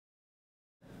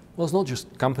Well, it's not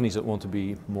just companies that want to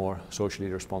be more socially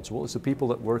responsible. It's the people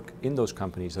that work in those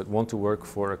companies that want to work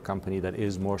for a company that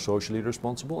is more socially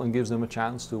responsible and gives them a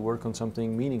chance to work on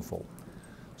something meaningful.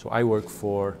 So I work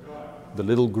for the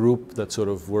little group that sort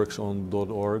of works on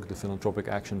 .org, the philanthropic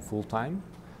action, full-time.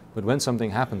 But when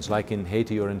something happens, like in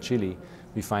Haiti or in Chile,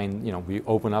 we find, we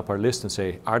open up our list and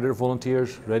say, are there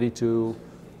volunteers ready to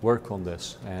work on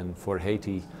this? And for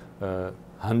Haiti,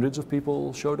 hundreds of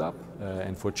people showed up.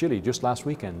 And for Chile, just last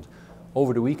weekend,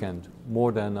 over the weekend,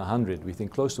 more than 100. We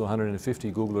think close to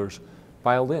 150 Googlers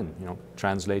piled in,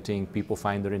 translating people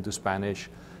Finder into Spanish,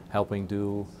 helping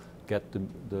to get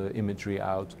the imagery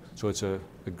out. So it's a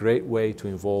great way to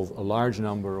involve a large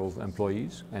number of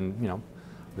employees. And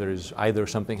there is either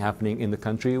something happening in the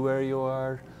country where you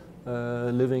are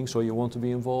living, so you want to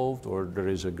be involved, or there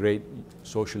is a great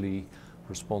socially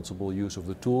responsible use of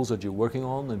the tools that you're working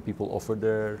on and people offer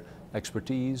their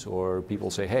expertise, or people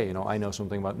say, hey, I know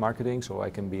something about marketing, so I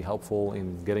can be helpful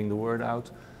in getting the word out.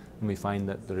 And we find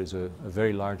that there is a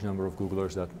very large number of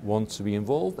Googlers that want to be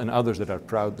involved and others that are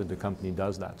proud that the company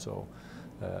does that. So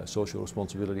social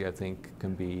responsibility, I think,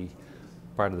 can be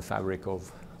part of the fabric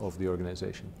of the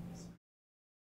organization.